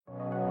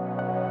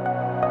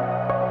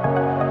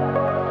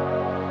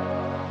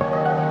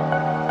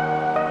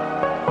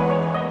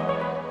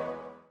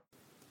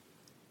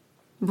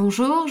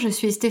Bonjour, je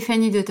suis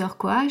Stéphanie de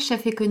Torquois,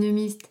 chef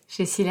économiste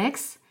chez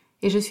SILEX,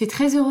 et je suis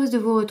très heureuse de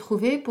vous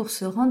retrouver pour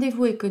ce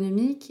rendez-vous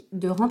économique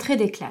de rentrée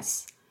des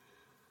classes.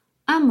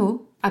 Un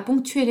mot a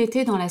ponctué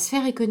l'été dans la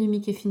sphère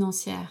économique et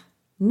financière,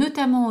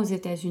 notamment aux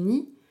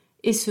États-Unis,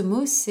 et ce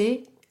mot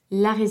c'est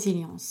la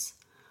résilience.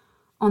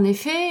 En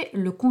effet,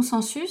 le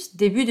consensus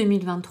début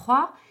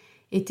 2023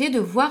 était de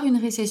voir une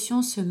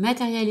récession se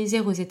matérialiser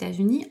aux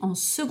États-Unis en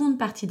seconde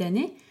partie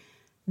d'année,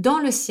 dans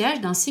le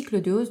sillage d'un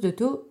cycle de hausse de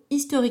taux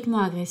historiquement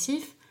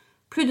agressif,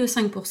 plus de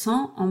 5%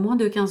 en moins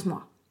de 15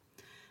 mois.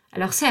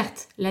 Alors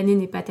certes, l'année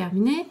n'est pas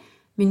terminée,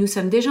 mais nous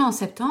sommes déjà en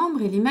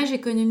septembre et l'image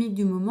économique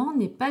du moment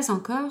n'est pas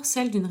encore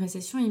celle d'une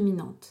récession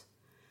imminente.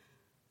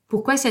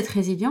 Pourquoi cette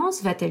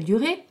résilience va-t-elle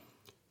durer ?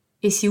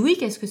 Et si oui,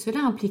 qu'est-ce que cela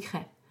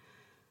impliquerait ?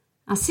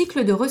 Un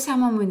cycle de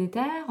resserrement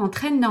monétaire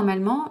entraîne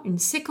normalement une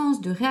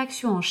séquence de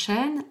réactions en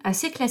chaîne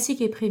assez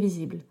classique et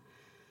prévisible.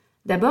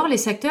 D'abord, les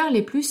secteurs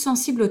les plus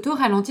sensibles au taux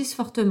ralentissent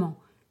fortement,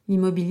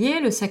 l'immobilier,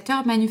 le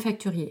secteur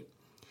manufacturier.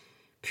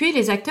 Puis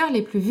les acteurs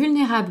les plus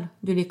vulnérables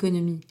de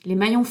l'économie, les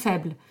maillons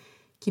faibles,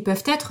 qui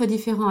peuvent être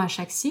différents à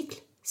chaque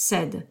cycle,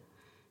 cèdent.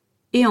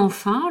 Et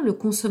enfin, le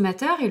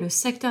consommateur et le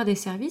secteur des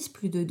services,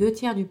 plus de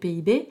 2/3 du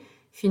PIB,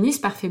 finissent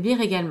par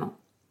faiblir également.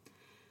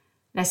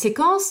 La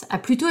séquence a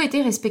plutôt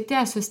été respectée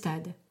à ce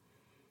stade.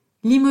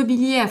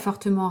 L'immobilier a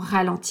fortement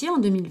ralenti en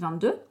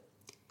 2022.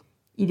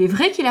 Il est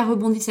vrai qu'il a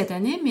rebondi cette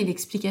année, mais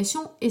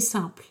l'explication est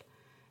simple.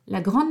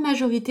 La grande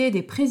majorité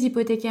des prêts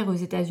hypothécaires aux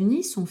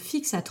États-Unis sont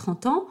fixes à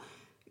 30 ans,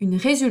 une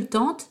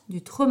résultante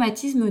du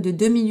traumatisme de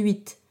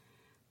 2008.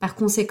 Par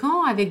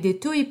conséquent, avec des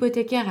taux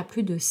hypothécaires à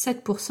plus de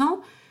 7%,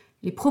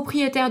 les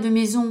propriétaires de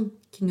maisons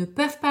qui ne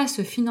peuvent pas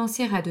se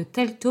financer à de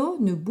tels taux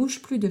ne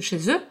bougent plus de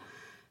chez eux,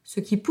 ce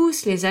qui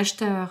pousse les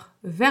acheteurs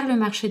vers le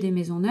marché des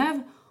maisons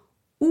neuves,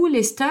 où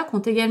les stocks ont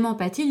également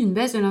pâti d'une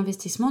baisse de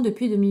l'investissement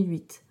depuis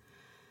 2008.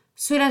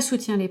 Cela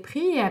soutient les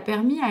prix et a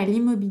permis à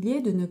l'immobilier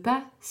de ne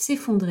pas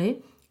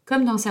s'effondrer,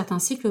 comme dans certains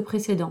cycles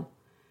précédents.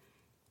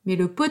 Mais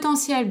le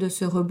potentiel de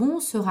ce rebond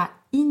sera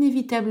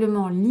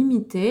inévitablement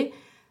limité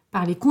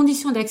par les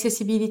conditions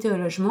d'accessibilité au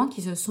logement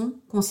qui se sont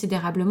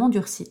considérablement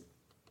durcies.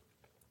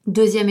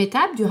 Deuxième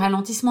étape du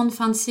ralentissement de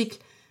fin de cycle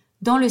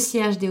dans le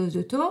sillage des hausses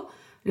de taux,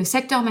 le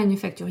secteur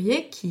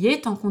manufacturier qui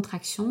est en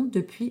contraction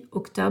depuis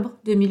octobre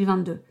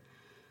 2022.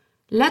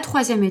 La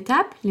troisième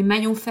étape, les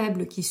maillons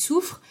faibles qui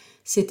souffrent,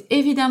 s'est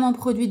évidemment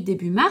produite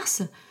début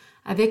mars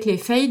avec les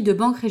faillites de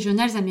banques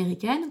régionales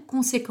américaines,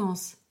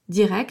 conséquence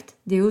directe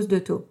des hausses de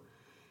taux.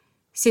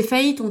 Ces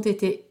faillites ont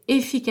été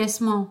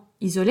efficacement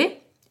isolées,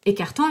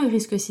 écartant le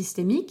risque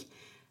systémique,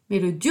 mais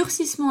le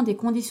durcissement des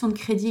conditions de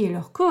crédit et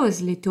leurs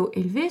causes, les taux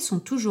élevés, sont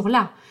toujours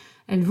là.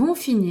 Elles vont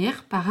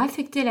finir par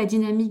affecter la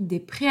dynamique des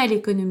prêts à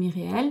l'économie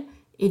réelle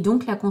et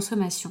donc la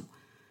consommation.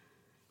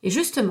 Et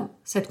justement,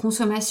 cette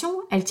consommation,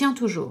 elle tient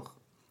toujours.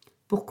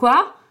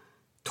 Pourquoi ?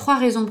 3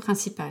 raisons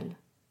principales.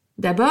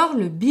 D'abord,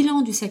 le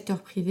bilan du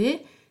secteur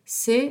privé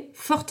s'est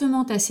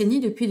fortement assaini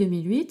depuis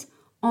 2008.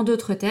 En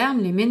d'autres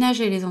termes, les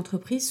ménages et les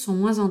entreprises sont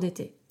moins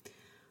endettés.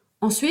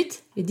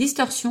 Ensuite, les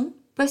distorsions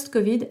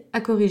post-Covid à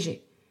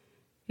corriger.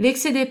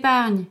 L'excès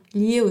d'épargne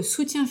lié aux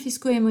soutiens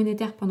fiscaux et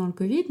monétaires pendant le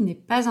Covid n'est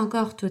pas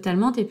encore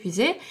totalement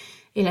épuisé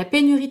et la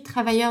pénurie de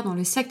travailleurs dans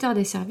le secteur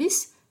des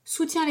services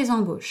soutient les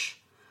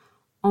embauches.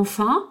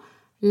 Enfin,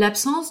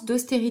 l'absence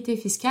d'austérité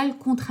fiscale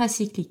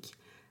contracyclique.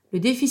 Le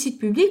déficit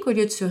public, au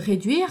lieu de se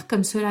réduire,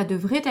 comme cela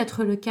devrait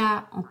être le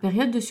cas en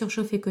période de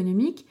surchauffe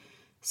économique,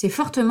 s'est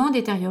fortement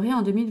détérioré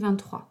en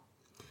 2023.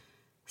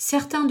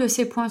 Certains de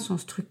ces points sont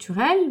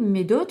structurels,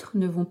 mais d'autres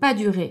ne vont pas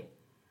durer.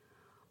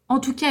 En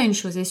tout cas, une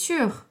chose est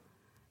sûre,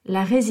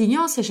 la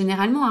résilience est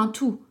généralement un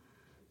tout.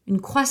 Une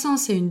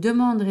croissance et une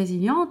demande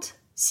résiliente,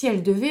 si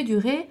elles devaient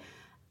durer,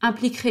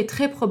 impliqueraient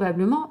très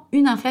probablement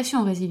une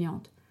inflation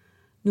résiliente.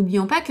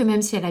 N'oublions pas que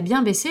même si elle a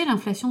bien baissé,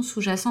 l'inflation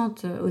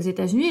sous-jacente aux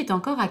États-Unis est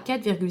encore à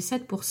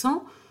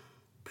 4,7%,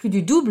 plus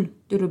du double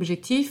de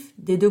l'objectif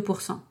des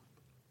 2%.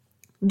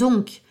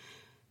 Donc,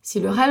 si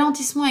le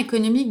ralentissement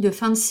économique de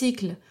fin de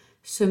cycle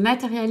se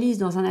matérialise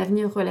dans un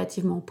avenir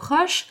relativement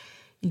proche,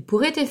 il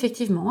pourrait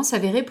effectivement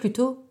s'avérer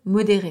plutôt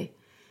modéré.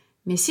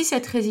 Mais si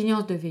cette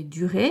résilience devait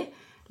durer,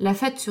 la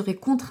Fed serait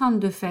contrainte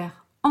de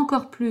faire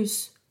encore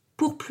plus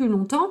pour plus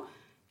longtemps,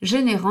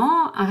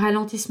 générant un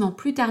ralentissement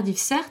plus tardif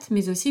certes,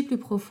 mais aussi plus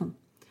profond.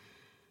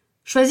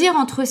 Choisir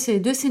entre ces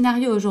 2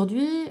 scénarios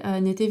aujourd'hui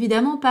n'est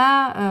évidemment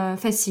pas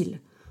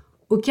facile.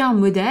 Aucun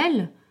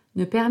modèle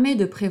ne permet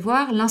de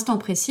prévoir l'instant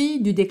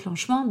précis du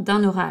déclenchement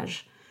d'un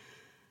orage.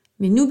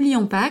 Mais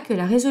n'oublions pas que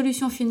la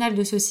résolution finale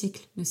de ce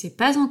cycle ne s'est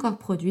pas encore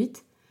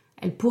produite,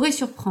 elle pourrait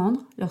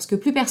surprendre lorsque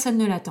plus personne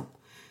ne l'attend.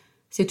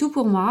 C'est tout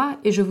pour moi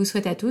et je vous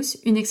souhaite à tous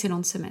une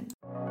excellente semaine.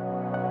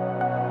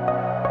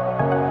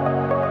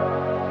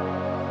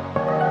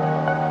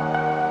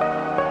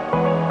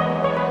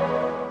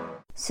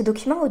 Ce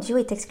document audio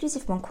est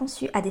exclusivement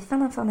conçu à des fins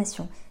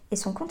d'information et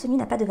son contenu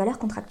n'a pas de valeur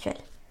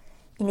contractuelle.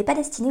 Il n'est pas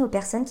destiné aux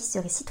personnes qui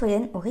seraient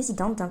citoyennes ou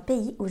résidentes d'un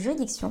pays ou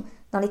juridiction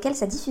dans lesquelles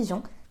sa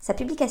diffusion, sa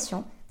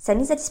publication, sa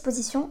mise à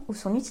disposition ou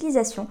son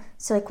utilisation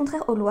seraient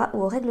contraires aux lois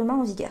ou aux règlements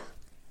en vigueur.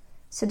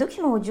 Ce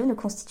document audio ne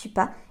constitue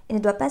pas et ne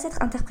doit pas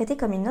être interprété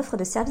comme une offre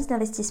de service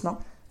d'investissement,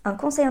 un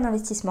conseil en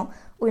investissement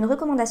ou une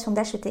recommandation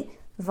d'acheter,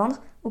 vendre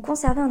ou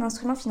conserver un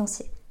instrument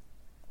financier.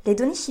 Les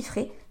données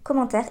chiffrées,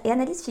 commentaires et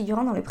analyses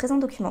figurant dans le présent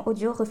document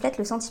audio reflètent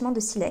le sentiment de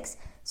Silex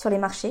sur les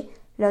marchés,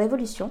 leur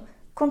évolution,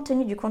 compte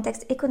tenu du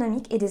contexte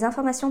économique et des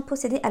informations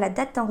possédées à la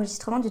date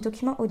d'enregistrement du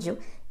document audio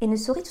et ne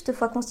sauraient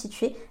toutefois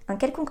constituer un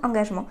quelconque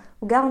engagement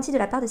ou garantie de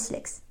la part de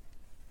Silex.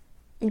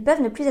 Ils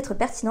peuvent ne plus être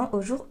pertinents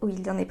au jour où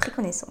il en est pris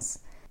connaissance.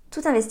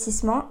 Tout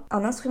investissement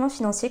en instruments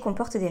financiers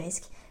comporte des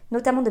risques,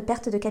 notamment de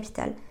perte de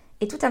capital,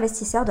 et tout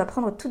investisseur doit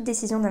prendre toute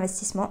décision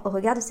d'investissement au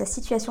regard de sa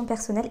situation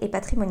personnelle et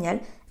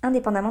patrimoniale,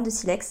 indépendamment de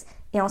Silex,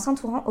 et en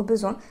s'entourant au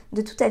besoin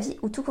de tout avis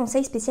ou tout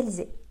conseil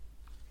spécialisé.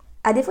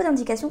 À défaut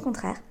d'indications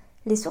contraires,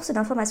 les sources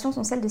d'information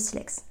sont celles de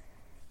Silex.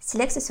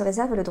 Silex se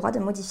réserve le droit de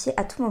modifier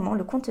à tout moment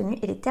le contenu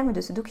et les termes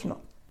de ce document.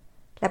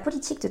 La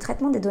politique de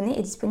traitement des données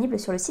est disponible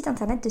sur le site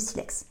internet de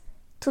Silex.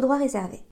 Tout droit réservé.